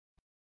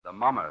The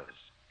Mummers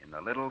in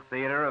the Little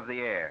Theater of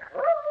the Air.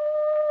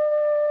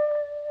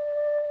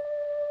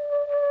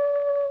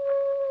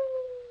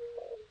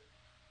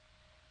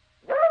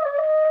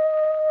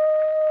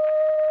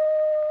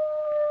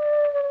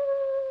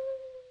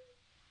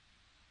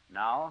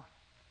 Now,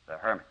 the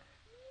Hermit.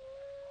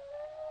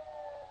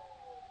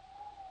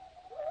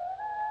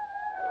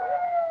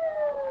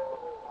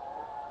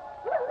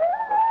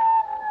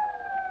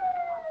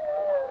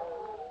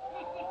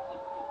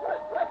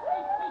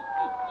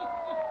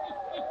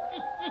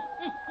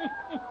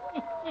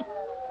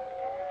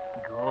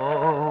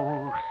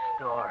 Ghost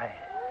stories,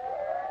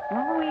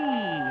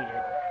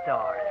 weird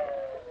stories,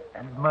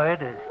 and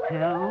murders, too.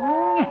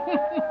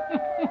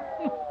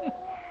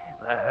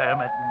 The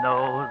Hermit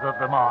knows of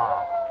them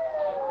all.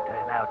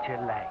 Turn out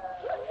your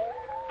lights.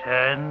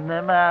 Turn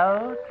them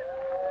out.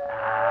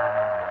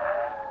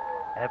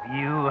 Have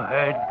you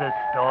heard the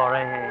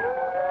story?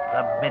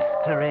 The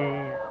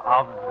mystery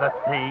of the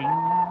thing,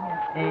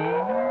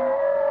 eh?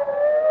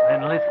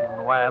 Then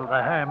listen while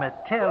the Hermit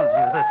tells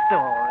you the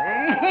story.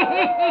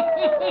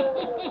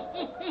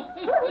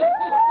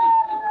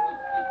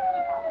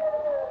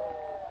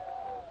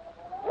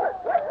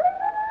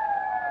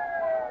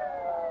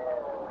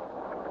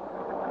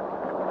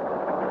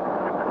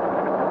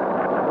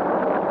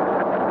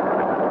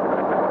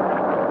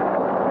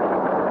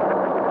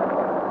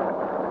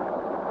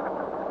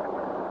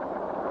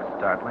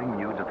 Startling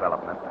new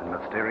development and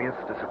mysterious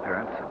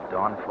disappearance of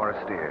Dawn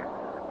Forestier,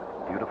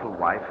 beautiful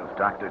wife of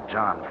Dr.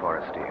 John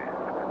Forestier.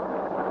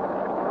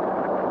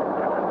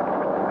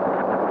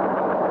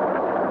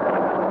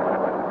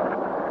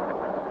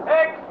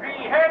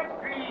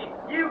 Hextree,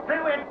 you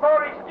two in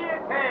Forestier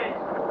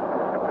case.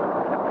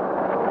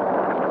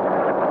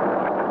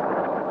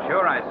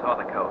 Sure, I saw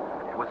the coat.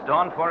 It was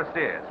Dawn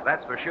Forestier's,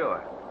 that's for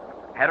sure.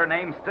 Had her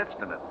name stitched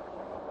in it.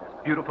 As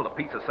beautiful a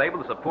piece of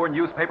sable as a poor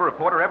newspaper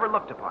reporter ever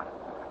looked upon.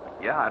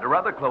 Yeah, and her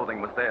other clothing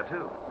was there,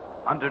 too,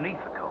 underneath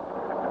the coat.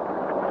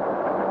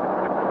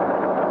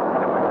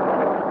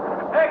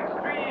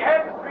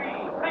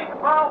 Hextree, big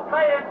foul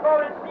play in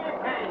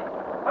Forestier case.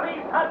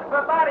 Police hunt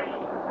for body.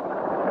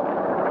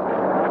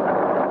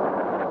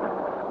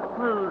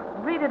 Well,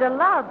 read it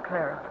aloud,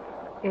 Clara.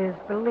 It is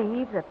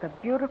believed that the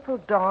beautiful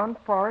Dawn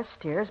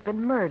Forestier has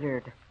been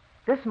murdered.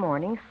 This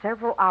morning,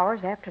 several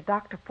hours after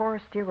Dr.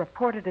 Forestier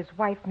reported his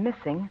wife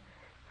missing,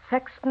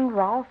 Sexton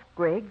Rolfe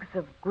Griggs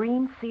of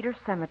Green Cedar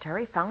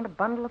Cemetery found a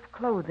bundle of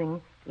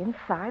clothing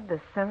inside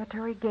the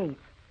cemetery gate,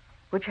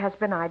 which has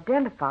been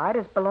identified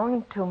as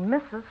belonging to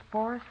Mrs.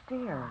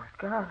 Forestier. Oh,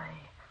 golly.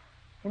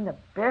 In the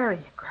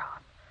burial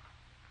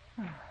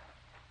ground.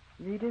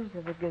 Readers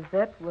of the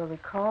Gazette will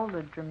recall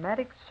the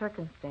dramatic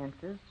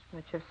circumstances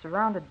which have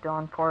surrounded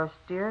Dawn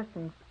Forestier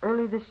since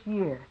early this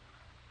year.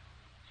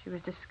 She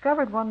was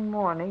discovered one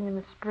morning in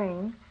the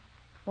spring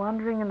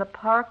wandering in the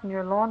park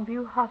near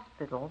Longview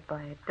Hospital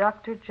by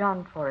Dr.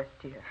 John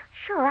Forestier.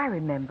 Sure, I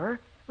remember.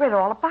 Read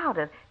all about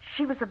it.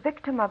 She was a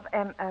victim of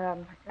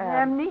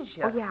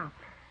amnesia. Oh, yeah.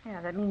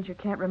 Yeah, that means you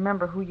can't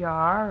remember who you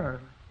are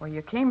or where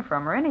you came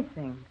from or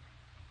anything.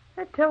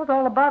 It tells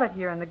all about it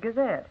here in the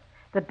Gazette.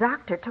 The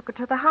doctor took her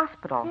to the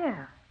hospital.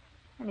 Yeah,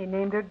 and he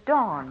named her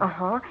Dawn.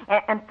 Uh-huh,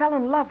 and fell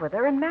in love with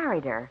her and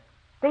married her.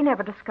 They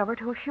never discovered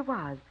who she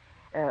was.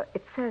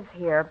 It says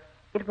here,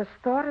 it was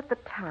thought at the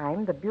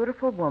time the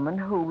beautiful woman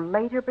who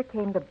later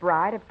became the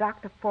bride of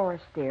Dr.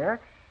 Forestier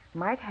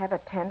might have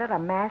attended a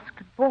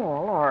masked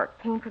ball or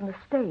came from the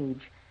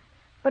stage.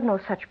 But no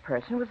such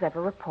person was ever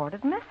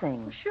reported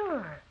missing. Well,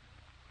 sure.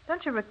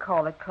 Don't you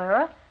recall it,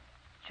 Clara?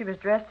 She was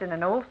dressed in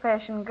an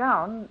old-fashioned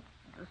gown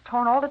that was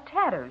torn all to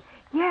tatters.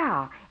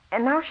 Yeah,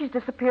 and now she's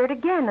disappeared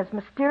again, as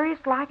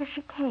mysterious-like as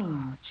she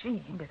came. Oh,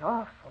 gee, ain't it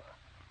awful?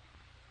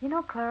 You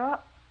know, Clara,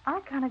 I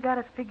kind of got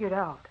it figured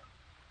out.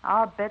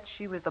 I'll bet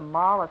she was the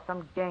moll of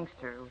some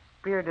gangster who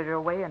spirited her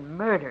away and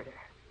murdered her.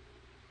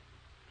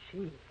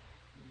 Gee,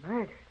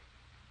 murdered.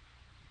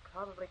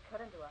 Probably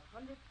cut into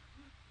 100...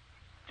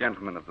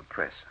 Gentlemen of the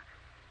press,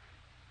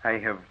 I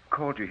have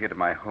called you here to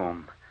my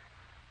home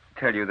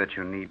to tell you that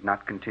you need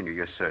not continue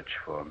your search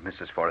for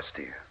Mrs.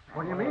 Forestier.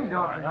 What do you mean,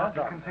 Doctor? Not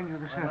to continue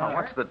the search? Oh,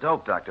 what's the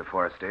dope, Dr.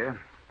 Forestier?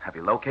 Have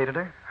you located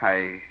her?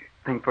 I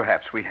think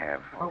perhaps we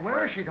have. Well,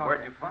 where is she, Doctor?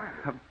 Where'd you find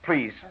her?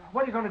 Please.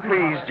 What are you going to do?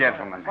 Please,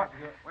 gentlemen. What?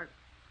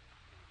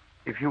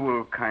 If you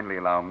will kindly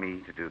allow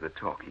me to do the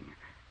talking,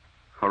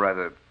 or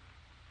rather,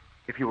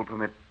 if you will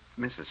permit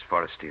Mrs.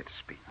 Forestier to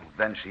speak.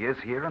 Then she is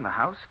here in the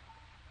house?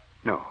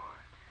 No.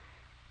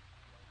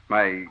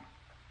 My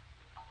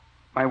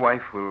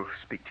wife will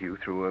speak to you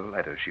through a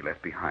letter she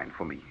left behind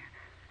for me.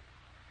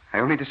 I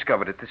only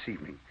discovered it this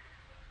evening.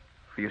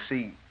 For you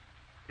see,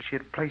 she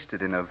had placed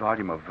it in a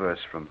volume of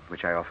verse from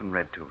which I often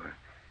read to her.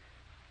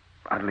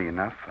 Oddly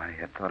enough, I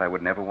had thought I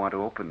would never want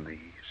to open the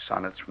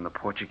sonnets from the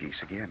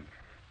Portuguese again.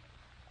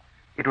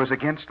 It was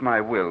against my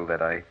will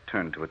that I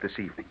turned to it this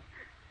evening.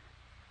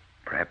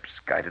 Perhaps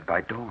guided by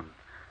Dawn.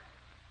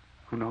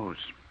 Who knows?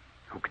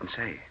 Who can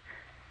say?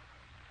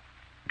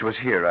 It was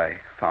here I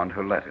found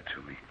her letter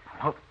to me.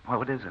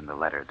 What is in the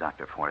letter,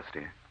 Dr.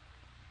 Forestier?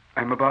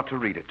 I'm about to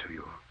read it to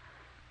you.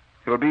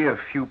 There will be a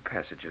few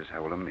passages I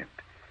will omit.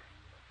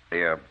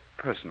 They are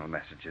personal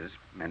messages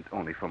meant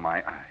only for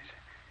my eyes.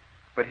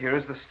 But here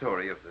is the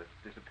story of the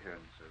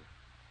disappearance of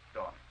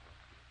Dawn.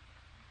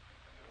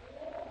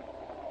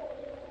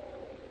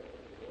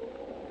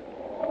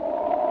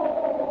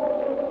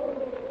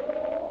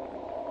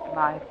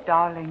 My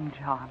darling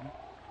John,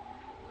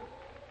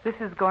 this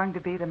is going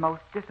to be the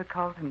most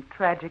difficult and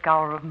tragic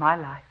hour of my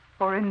life,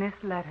 for in this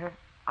letter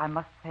I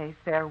must say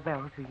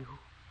farewell to you,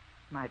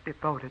 my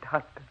devoted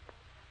husband.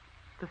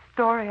 The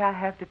story I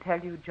have to tell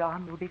you,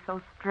 John, will be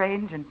so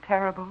strange and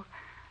terrible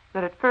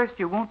that at first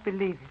you won't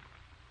believe it.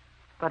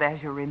 But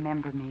as you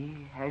remember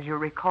me, as you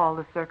recall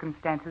the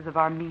circumstances of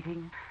our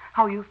meeting,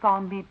 how you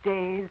found me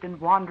dazed and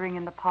wandering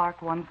in the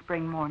park one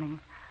spring morning,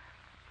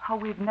 how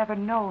we've never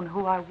known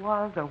who I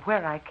was or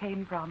where I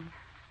came from,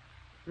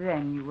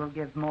 then you will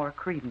give more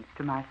credence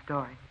to my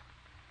story.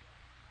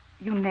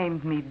 You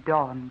named me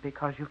Dawn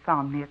because you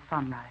found me at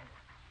sunrise.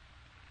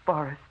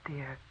 Forrest,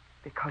 dear,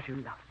 because you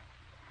loved me.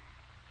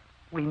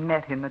 We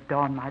met in the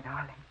dawn, my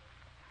darling.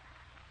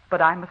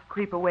 But I must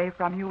creep away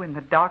from you in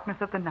the darkness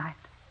of the night.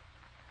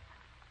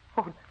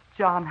 Oh,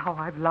 John, how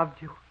I've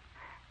loved you.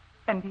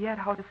 And yet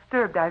how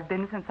disturbed I've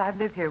been since I've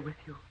lived here with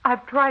you.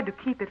 I've tried to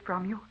keep it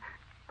from you,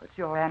 but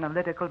your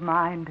analytical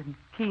mind and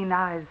keen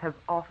eyes have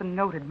often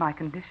noted my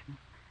condition.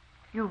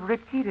 You've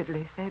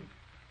repeatedly said...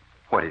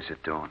 What is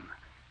it, Dawn?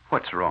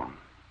 What's wrong?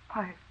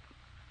 Why,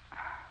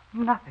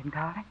 nothing,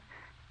 darling.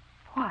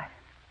 Why?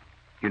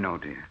 You know,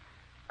 dear,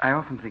 I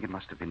often think it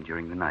must have been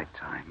during the night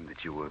time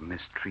that you were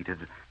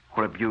mistreated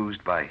or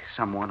abused by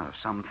someone or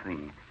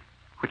something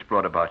which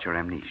brought about your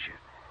amnesia.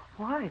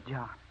 Why,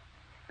 John?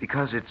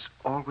 Because it's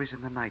always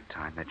in the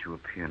nighttime that you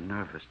appear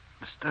nervous,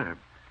 disturbed.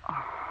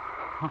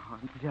 Oh,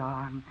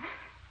 John,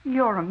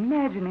 you're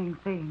imagining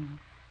things.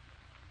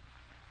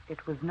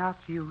 It was not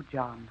you,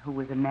 John, who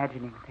was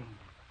imagining things.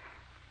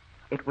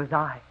 It was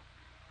I.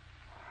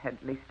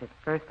 At least at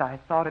first I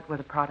thought it was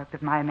a product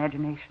of my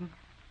imagination.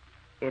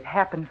 It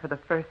happened for the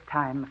first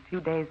time a few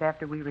days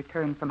after we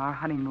returned from our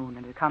honeymoon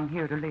and had come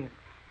here to live.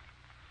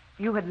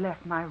 You had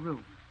left my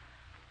room.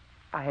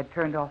 I had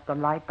turned off the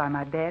light by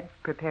my bed,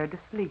 prepared to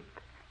sleep.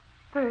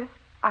 First,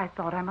 I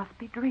thought I must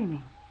be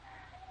dreaming.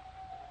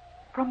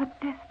 From a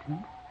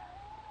distance,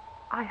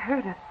 I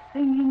heard a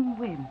singing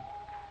wind,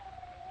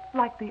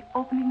 like the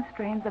opening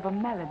strains of a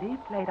melody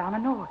played on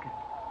an organ.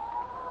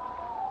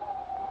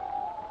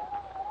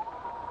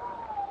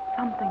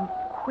 Something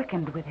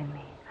quickened within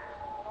me.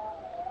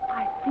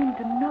 I seemed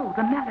to know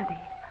the melody.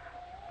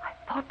 I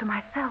thought to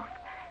myself,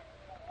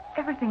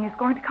 everything is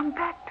going to come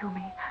back to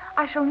me.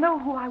 I shall know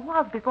who I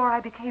was before I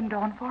became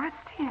Dawn Forrest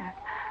here.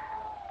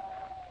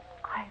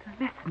 I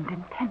listened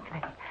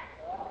intently.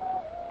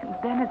 And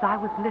then as I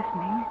was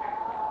listening,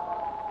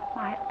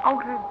 my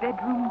outer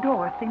bedroom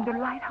door seemed to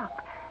light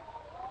up.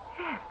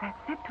 Yes, that's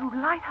it, to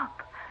light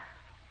up.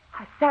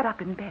 I sat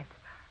up in bed.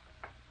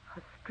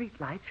 A street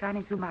light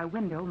shining through my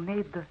window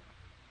made the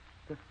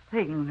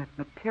thing that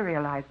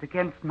materialized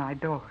against my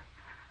door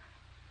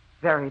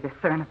very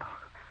discernible.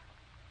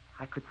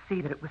 I could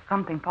see that it was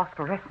something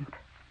phosphorescent.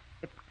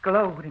 It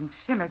glowed and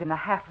shimmered in the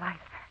half-light.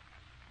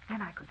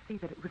 Then I could see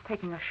that it was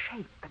taking a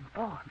shape and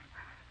form,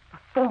 the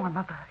form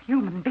of a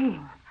human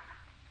being.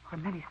 For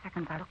many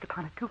seconds I looked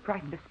upon it, too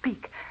frightened to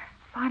speak.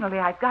 Finally,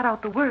 I got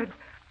out the words,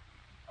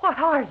 "What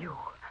are you?"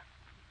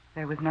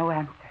 There was no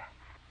answer.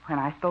 When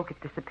I spoke,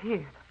 it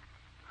disappeared.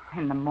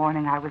 In the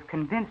morning, I was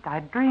convinced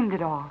I'd dreamed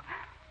it all.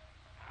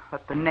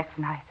 But the next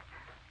night,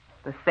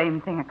 the same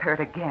thing occurred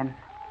again.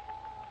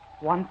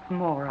 Once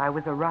more, I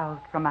was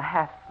aroused from a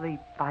half-sleep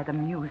by the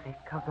music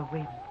of the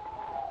wind.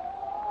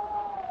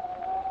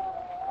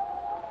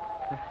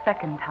 The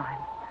second time,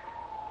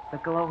 the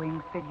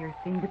glowing figure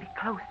seemed to be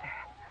closer.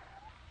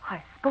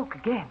 I spoke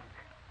again.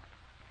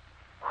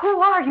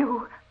 "Who are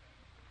you?"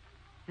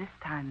 This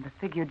time, the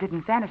figure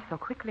didn't vanish so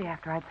quickly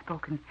after I'd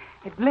spoken.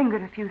 It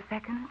lingered a few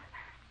seconds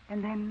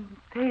and then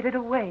faded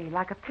away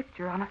like a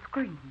picture on a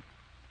screen.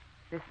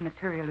 This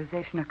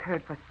materialization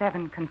occurred for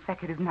 7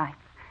 consecutive nights.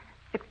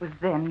 It was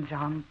then,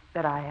 John,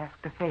 that I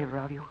asked a favor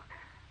of you.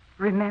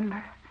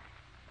 Remember?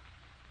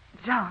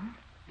 John?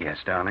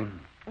 Yes, darling?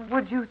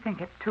 Would you think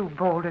it too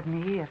bold of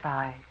me if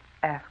I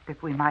asked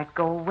if we might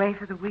go away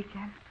for the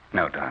weekend?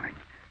 No, darling.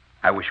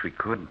 I wish we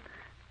could.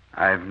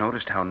 I've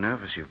noticed how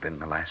nervous you've been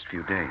the last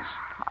few days.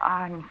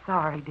 I'm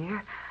sorry,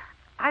 dear.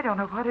 I don't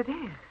know what it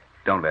is.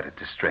 Don't let it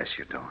distress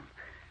you, Dawn.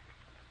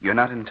 You're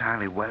not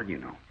entirely well, you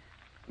know.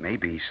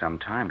 Maybe some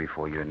time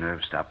before your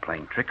nerves stop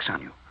playing tricks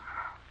on you.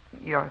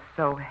 You're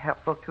so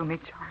helpful to me,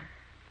 John.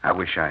 I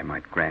wish I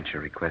might grant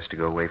your request to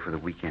go away for the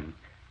weekend,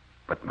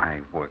 but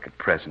my work at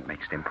present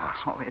makes it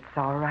impossible. Oh, it's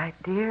all right,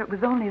 dear. It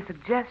was only a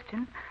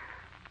suggestion.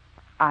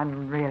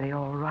 I'm really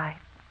all right,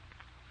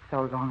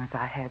 so long as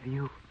I have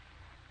you.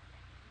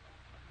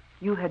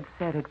 You had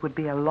said it would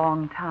be a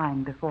long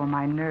time before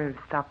my nerves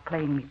stopped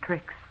playing me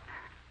tricks.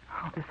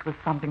 Oh, this was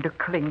something to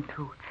cling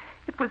to.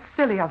 It was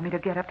silly of me to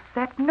get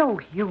upset. No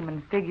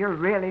human figure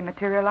really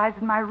materialized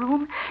in my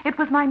room. It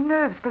was my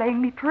nerves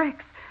playing me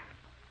tricks.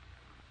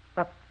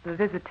 But The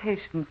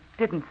visitation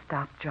didn't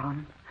stop,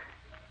 John.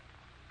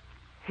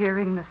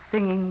 Hearing the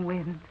singing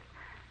wind,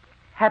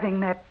 having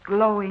that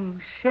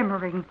glowing,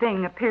 shimmering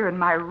thing appear in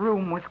my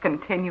room was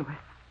continuous.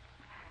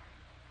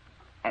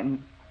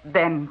 And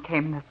then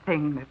came the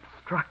thing that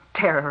struck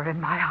terror in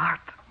my heart.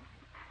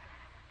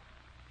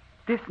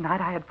 This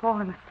night I had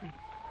fallen asleep.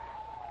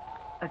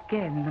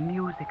 Again, the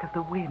music of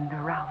the wind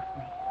aroused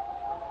me.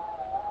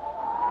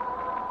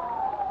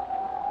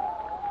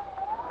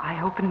 I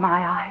opened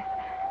my eyes,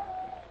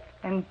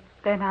 and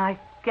then I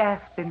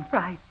gasped in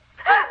fright.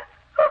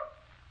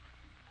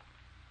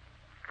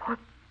 For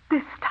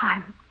this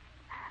time,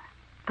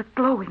 the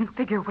glowing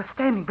figure was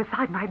standing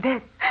beside my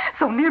bed,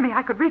 so near me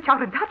I could reach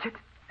out and touch it.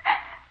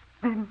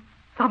 Then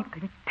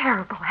something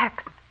terrible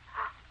happened.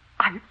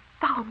 I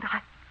found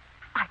I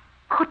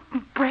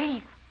couldn't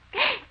breathe.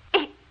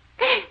 It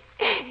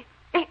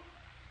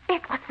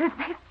was as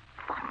if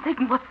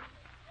something was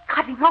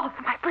cutting off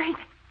my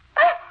breathing.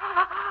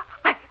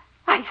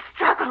 I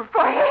struggled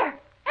for air.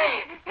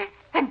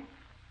 And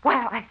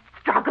while I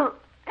struggled,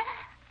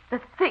 the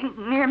thing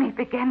near me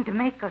began to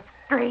make a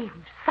strange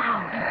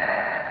sound.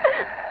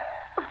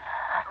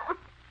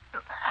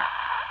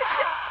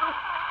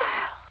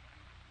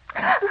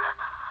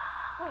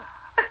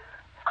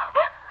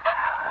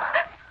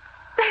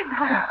 Then I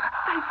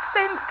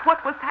sensed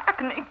what was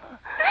happening.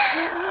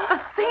 The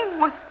thing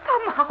was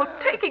somehow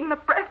taking the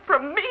breath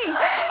from me,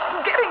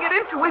 getting it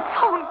into its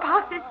own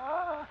body.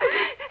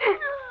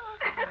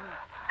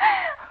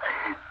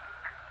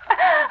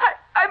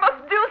 I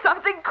must do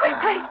something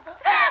quickly.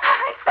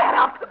 I sat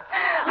up.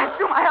 I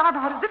threw my arm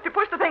out as if to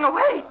push the thing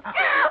away.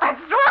 I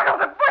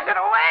struggled to push it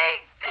away.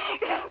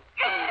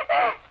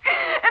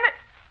 And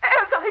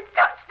as I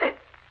touched it,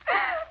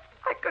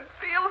 I could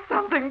feel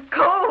something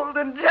cold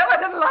and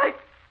gelatin-like.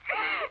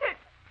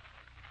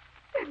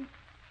 And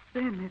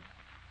then it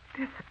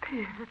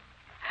disappeared.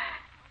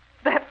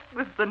 That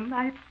was the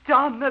night,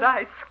 John, that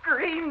I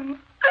screamed.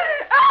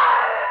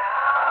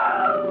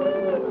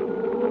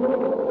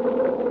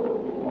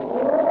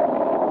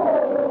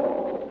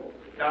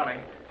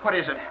 Darling, what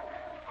is it?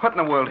 What in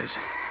the world is it?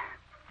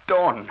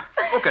 Dawn,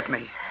 look at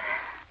me.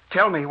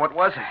 Tell me, what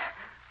was it?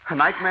 A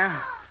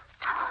nightmare?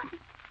 John.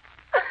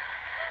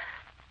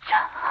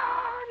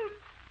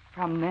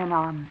 From then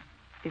on,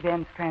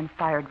 events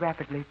transpired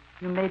rapidly.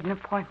 You made an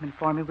appointment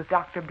for me with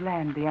Dr.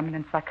 Bland, the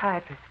eminent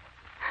psychiatrist.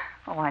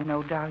 Oh, I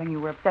know, darling, you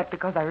were upset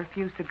because I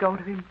refused to go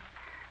to him.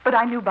 But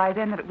I knew by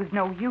then that it was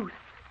no use.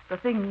 The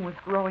thing was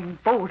growing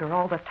bolder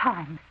all the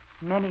time.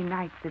 Many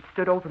nights it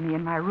stood over me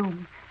in my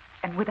room,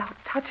 and without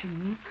touching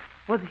me,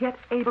 was yet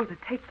able to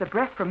take the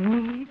breath from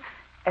me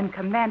and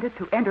command it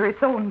to enter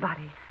its own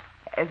body.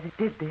 As it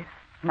did this,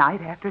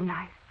 night after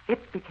night,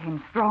 it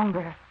became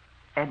stronger,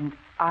 and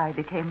I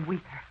became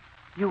weaker.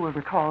 You will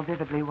recall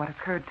vividly what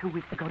occurred 2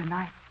 weeks ago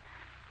tonight.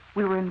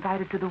 We were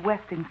invited to the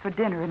Westings for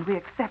dinner, and we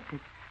accepted.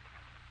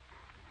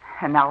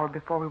 An hour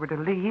before we were to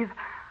leave,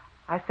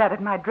 I sat at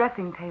my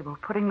dressing table,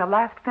 putting the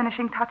last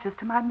finishing touches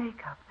to my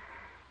makeup.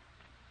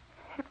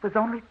 It was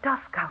only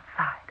dusk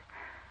outside.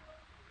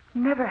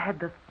 Never had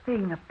the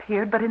thing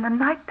appeared but in the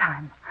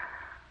nighttime.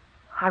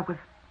 I was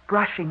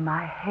brushing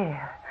my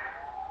hair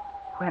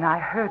when I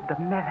heard the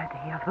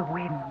melody of the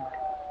wind.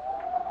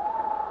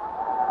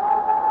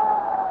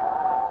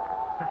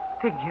 The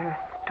figure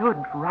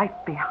stood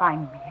right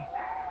behind me.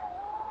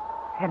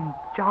 And,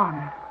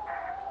 John,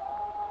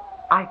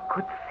 I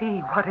could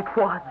see what it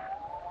was.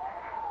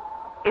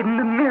 In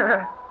the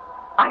mirror,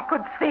 I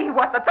could see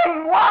what the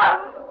thing was.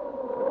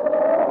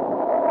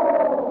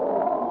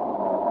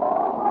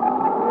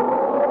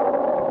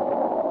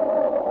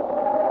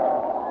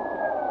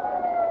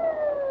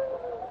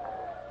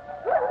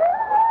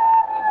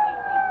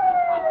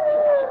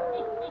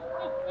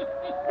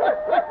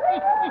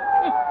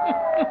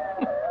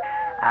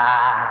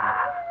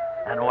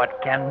 And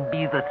what can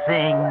be the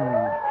thing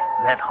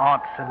that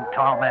haunts and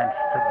torments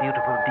the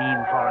beautiful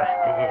Dean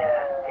Forestier,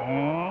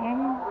 eh?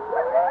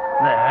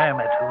 The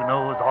hermit who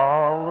knows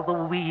all the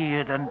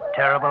weird and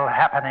terrible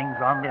happenings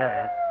on the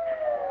earth.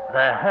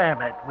 The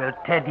hermit will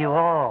tell you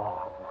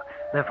all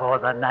before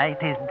the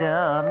night is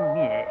done,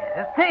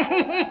 yes.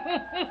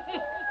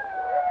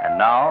 And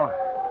now,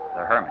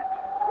 the hermit.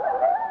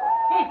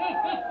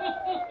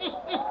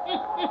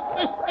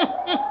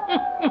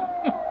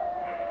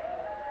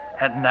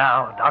 And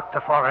now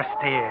Dr.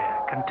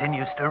 Forestier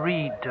continues to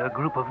read to a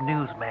group of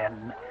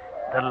newsmen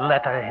the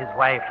letter his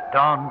wife,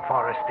 Dawn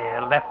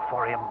Forestier, left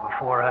for him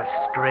before her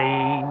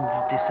strange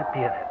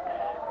disappearance.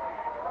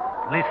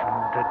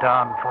 Listen to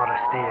Dawn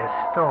Forestier's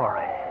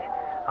story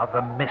of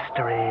the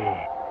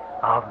mystery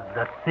of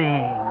the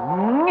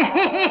thing.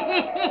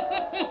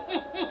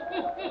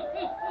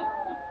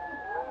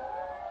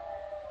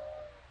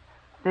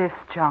 This,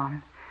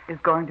 John, is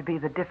going to be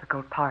the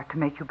difficult part to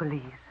make you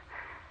believe.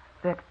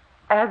 That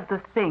as the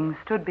thing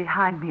stood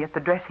behind me at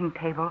the dressing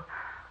table,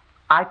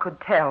 I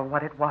could tell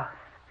what it was.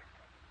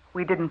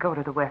 We didn't go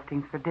to the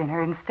Westings for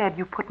dinner. Instead,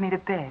 you put me to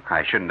bed.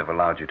 I shouldn't have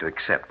allowed you to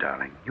accept,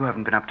 darling. You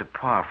haven't been up to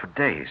par for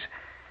days.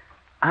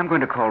 I'm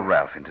going to call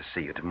Ralph in to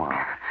see you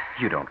tomorrow.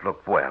 You don't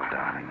look well,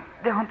 darling.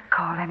 Don't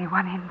call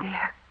anyone in,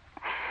 dear.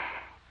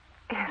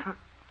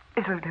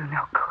 It'll do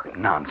no good.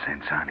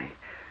 Nonsense, honey.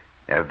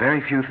 There are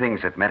very few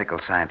things that medical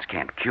science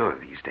can't cure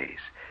these days.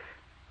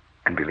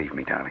 And believe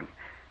me, darling,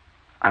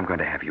 I'm going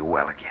to have you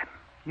well again.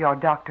 Your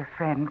doctor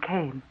friend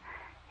came.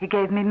 He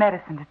gave me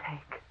medicine to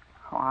take.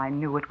 Oh, I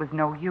knew it was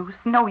no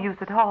use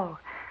at all.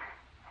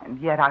 And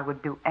yet I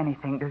would do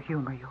anything to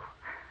humor you.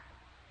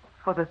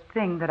 For the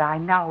thing that I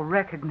now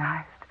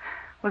recognized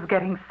was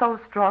getting so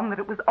strong that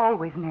it was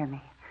always near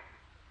me.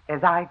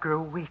 As I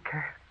grew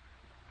weaker,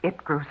 it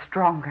grew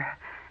stronger.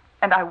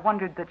 And I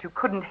wondered that you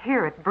couldn't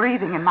hear it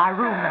breathing in my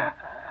room.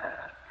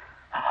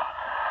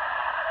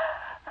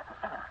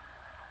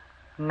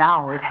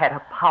 Now it had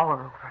a power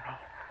over me.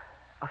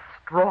 A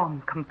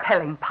strong,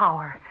 compelling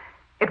power.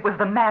 It was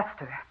the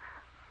master.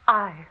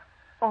 I,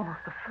 almost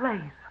a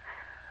slave.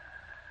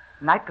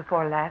 Night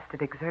before last,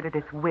 it exerted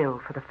its will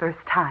for the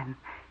first time.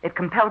 It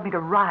compelled me to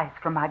rise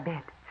from my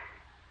bed.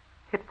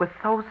 It was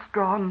so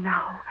strong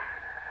now,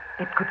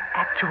 it could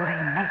actually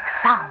make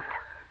sound.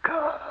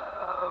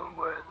 Come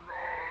with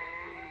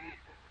me.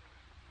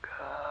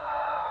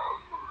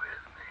 Come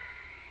with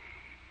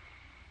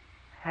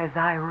me. As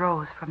I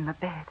rose from the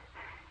bed,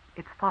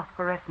 its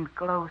phosphorescent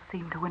glow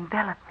seemed to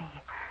envelop me.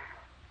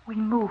 We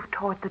moved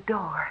toward the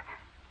door,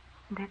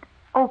 and it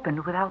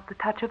opened without the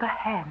touch of a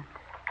hand.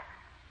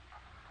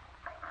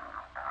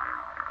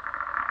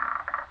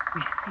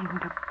 We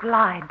seemed to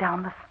glide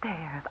down the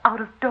stairs, out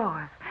of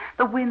doors.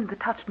 The wind that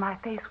touched my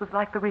face was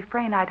like the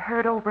refrain I'd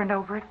heard over and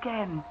over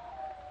again.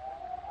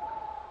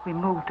 We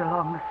moved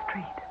along the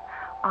street,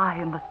 I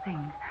and the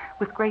thing.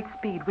 With great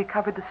speed, we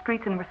covered the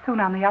streets and were soon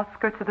on the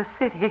outskirts of the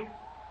city.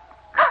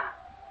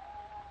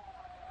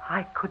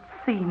 I could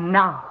see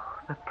now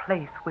the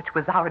place which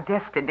was our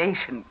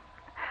destination.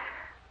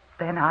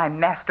 Then I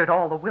mastered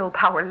all the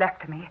willpower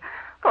left to me,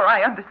 for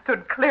I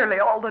understood clearly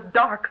all the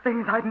dark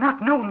things I'd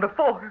not known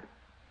before.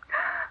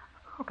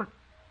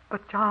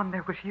 But John,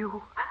 there was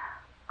you.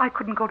 I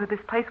couldn't go to this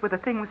place where the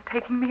thing was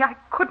taking me. I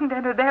couldn't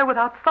enter there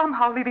without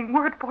somehow leaving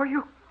word for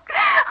you.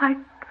 I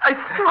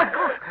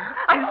struggled.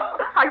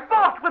 I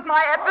fought with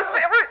my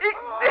adversary.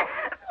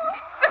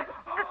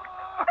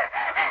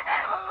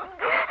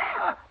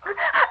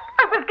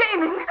 I was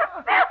gaining.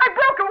 I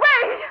broke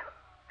away.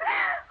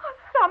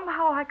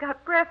 Somehow I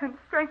got breath and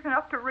strength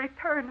enough to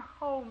return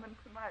home and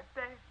to my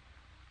bed.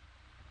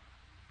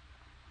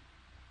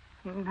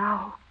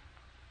 Now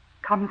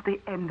comes the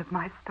end of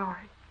my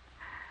story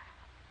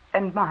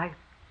and my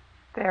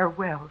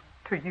farewell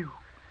to you.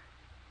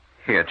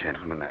 Here,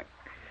 gentlemen,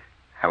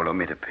 I will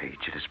omit a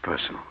page. It is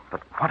personal.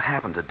 But what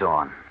happened to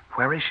Dawn?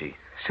 Where is she?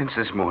 Since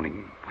this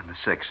morning, when the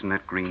sexton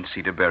at Green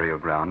Cedar Burial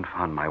Ground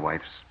found my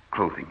wife's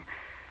clothing,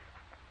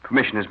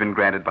 permission has been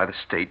granted by the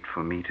state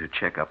for me to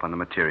check up on the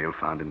material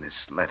found in this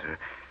letter.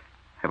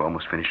 I've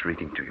almost finished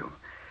reading to you.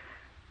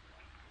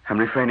 I'm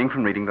refraining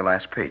from reading the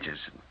last pages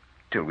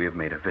until we have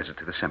made a visit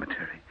to the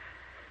cemetery.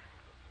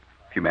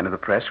 If you men of the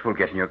press will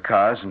get in your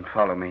cars and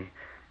follow me,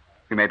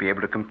 we may be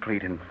able to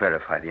complete and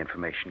verify the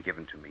information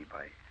given to me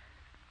by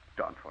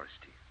Dawn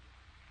Forestier.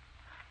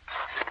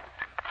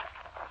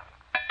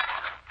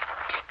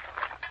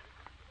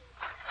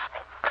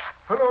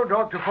 Hello,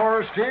 Dr.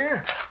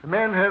 Forestier. The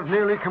men have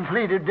nearly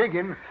completed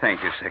digging.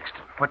 Thank you,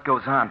 Sexton. What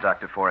goes on,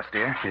 Dr.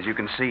 Forestier? As you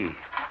can see,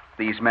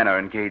 these men are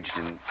engaged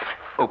in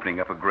opening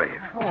up a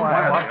grave.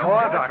 What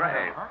for,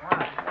 Doctor?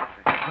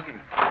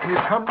 We've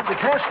come to the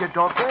casket,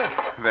 Doctor.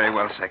 Very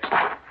well, Sexton.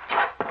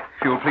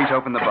 If you will please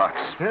open the box.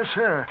 Yes,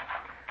 sir.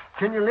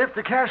 Can you lift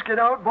the casket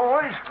out,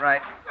 boys?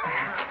 Right.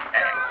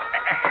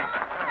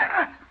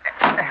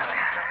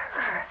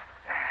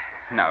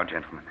 Now,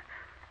 gentlemen,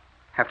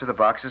 after the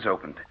box is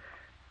opened,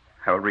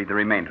 I will read the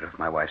remainder of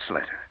my wife's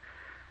letter.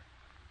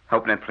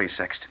 Open it, please,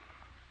 Sexton.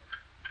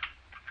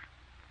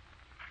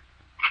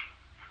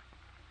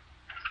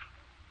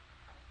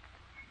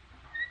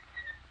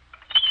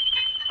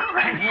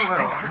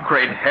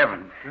 Great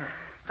heaven.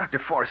 Dr.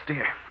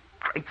 Forestier,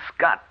 great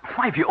Scott,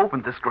 why have you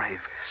opened this grave?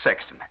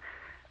 Sexton,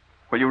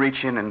 will you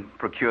reach in and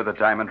procure the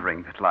diamond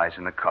ring that lies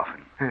in the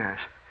coffin? Yes.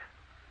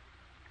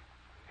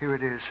 Here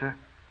it is, sir.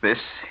 This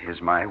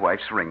is my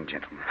wife's ring,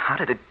 gentlemen. How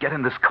did it get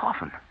in this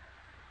coffin?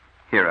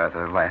 Here are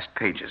the last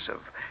pages of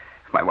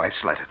my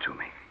wife's letter to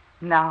me.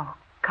 Now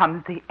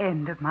comes the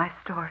end of my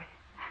story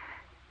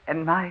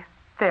and my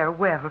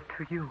farewell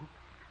to you.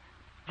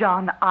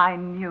 John, I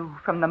knew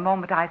from the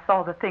moment I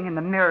saw the thing in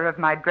the mirror of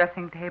my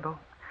dressing table.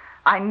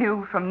 I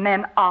knew from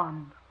then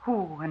on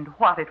who and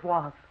what it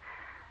was.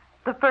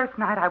 The first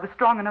night I was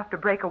strong enough to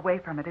break away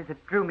from it as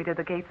it drew me to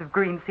the gates of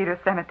Green Cedar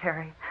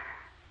Cemetery.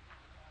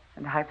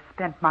 And I've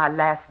spent my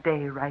last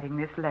day writing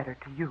this letter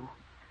to you.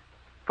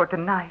 For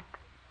tonight,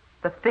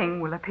 the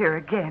thing will appear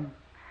again.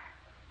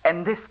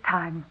 And this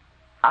time,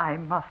 I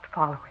must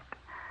follow it.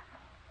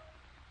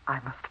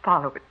 I must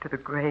follow it to the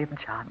grave,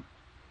 John.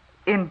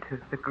 Into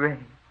the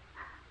grave.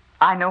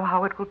 I know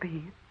how it will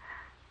be.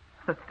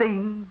 The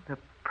thing, the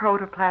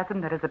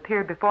protoplasm that has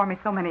appeared before me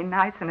so many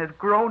nights and has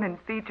grown in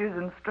features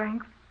and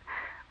strength,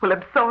 will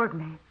absorb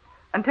me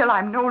until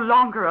I'm no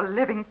longer a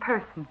living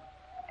person,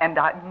 and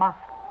I must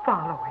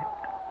follow it.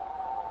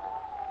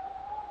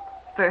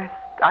 First,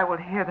 I will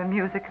hear the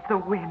music of the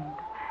wind.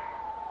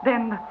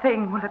 Then the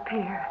thing will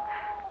appear,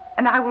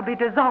 and I will be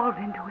dissolved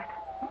into it.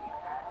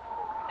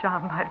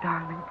 John, my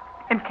darling,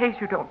 in case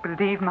you don't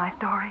believe my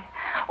story,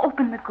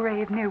 open the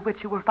grave near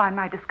which you will find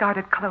my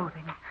discarded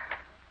clothing.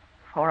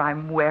 For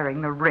I'm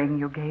wearing the ring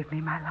you gave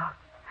me, my love.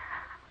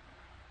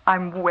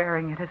 I'm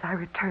wearing it as I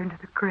return to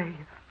the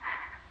grave.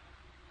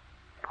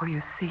 For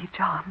you see,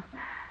 John,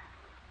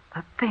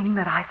 the thing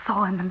that I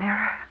saw in the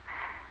mirror,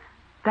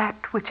 that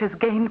which has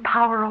gained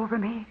power over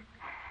me,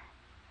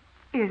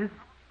 is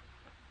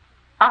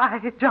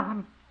I,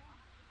 John.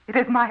 It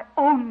is my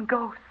own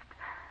ghost,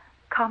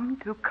 come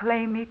to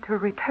claim me to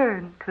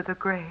return to the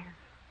grave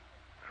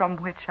from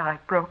which I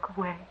broke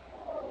away.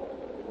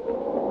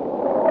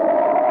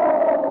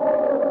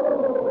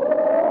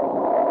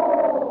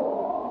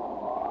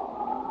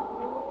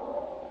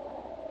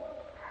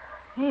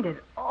 It is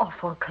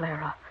awful,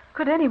 Clara.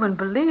 Could anyone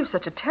believe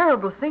such a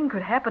terrible thing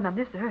could happen on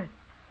this earth?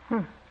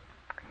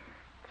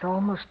 It's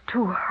almost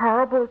too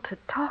horrible to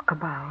talk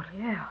about.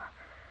 Yeah.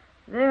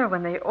 There,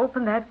 when they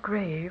opened that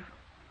grave,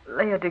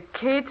 lay a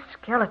decayed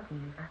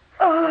skeleton.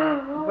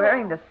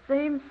 Wearing the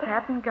same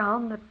satin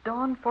gown that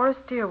Dawn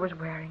Forestier was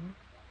wearing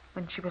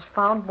when she was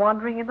found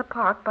wandering in the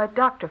park by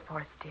Dr.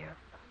 Forestier.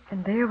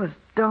 And there was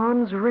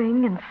Dawn's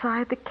ring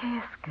inside the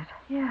casket.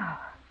 Yeah.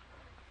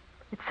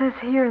 It says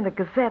here in the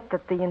Gazette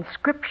that the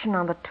inscription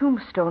on the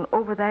tombstone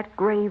over that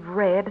grave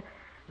read,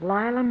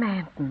 Lila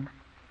Manton.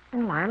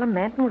 And Lila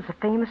Manton was a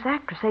famous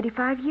actress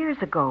 85 years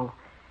ago.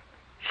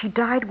 She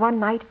died one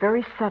night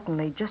very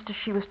suddenly, just as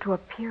she was to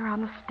appear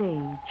on the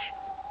stage.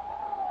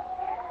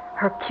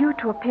 Her cue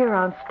to appear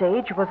on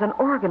stage was an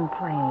organ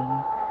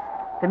playing.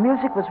 The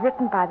music was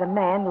written by the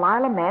man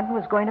Lila Manton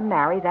was going to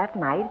marry that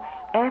night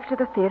after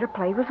the theater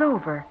play was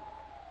over.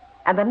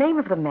 And the name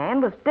of the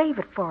man was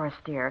David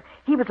Forestier.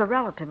 He was a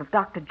relative of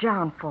Dr.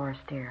 John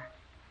Forestier.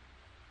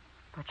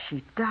 But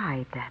she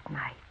died that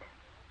night.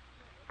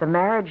 The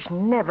marriage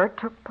never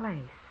took place.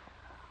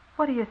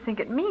 What do you think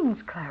it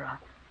means, Clara?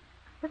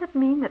 Does it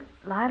mean that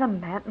Lila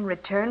Manton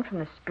returned from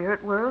the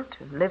spirit world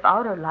to live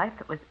out her life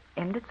that was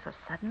ended so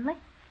suddenly?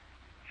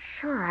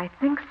 Sure, I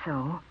think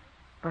so.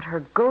 But her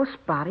ghost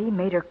body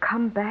made her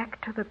come back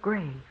to the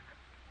grave.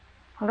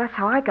 Well, that's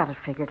how I got it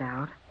figured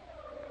out.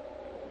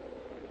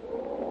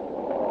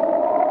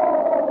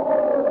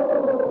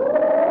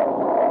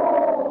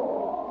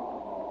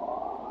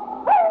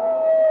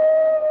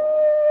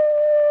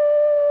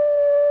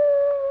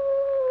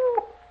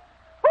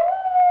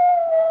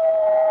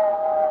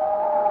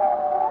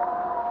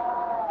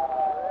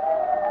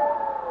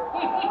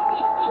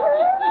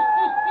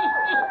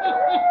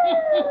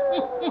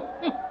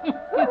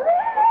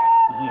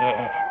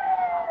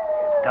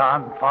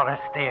 Dawn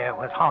Forestier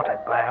was haunted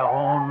by her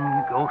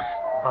own ghost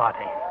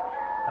body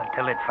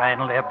until it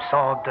finally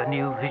absorbed a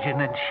new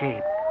vision and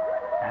shape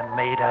and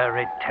made her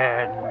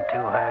return to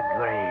her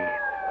grave.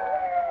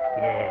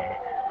 Yes,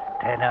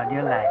 turn on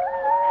your lights.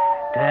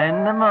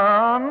 Turn them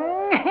on.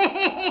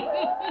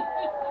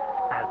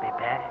 I'll be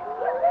back.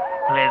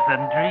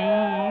 Pleasant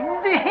dreams.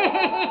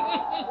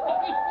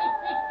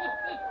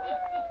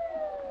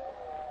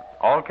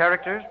 All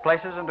characters,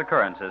 places, and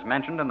occurrences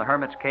mentioned in the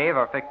Hermit's Cave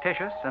are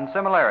fictitious, and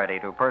similarity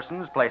to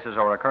persons, places,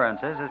 or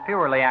occurrences is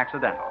purely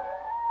accidental.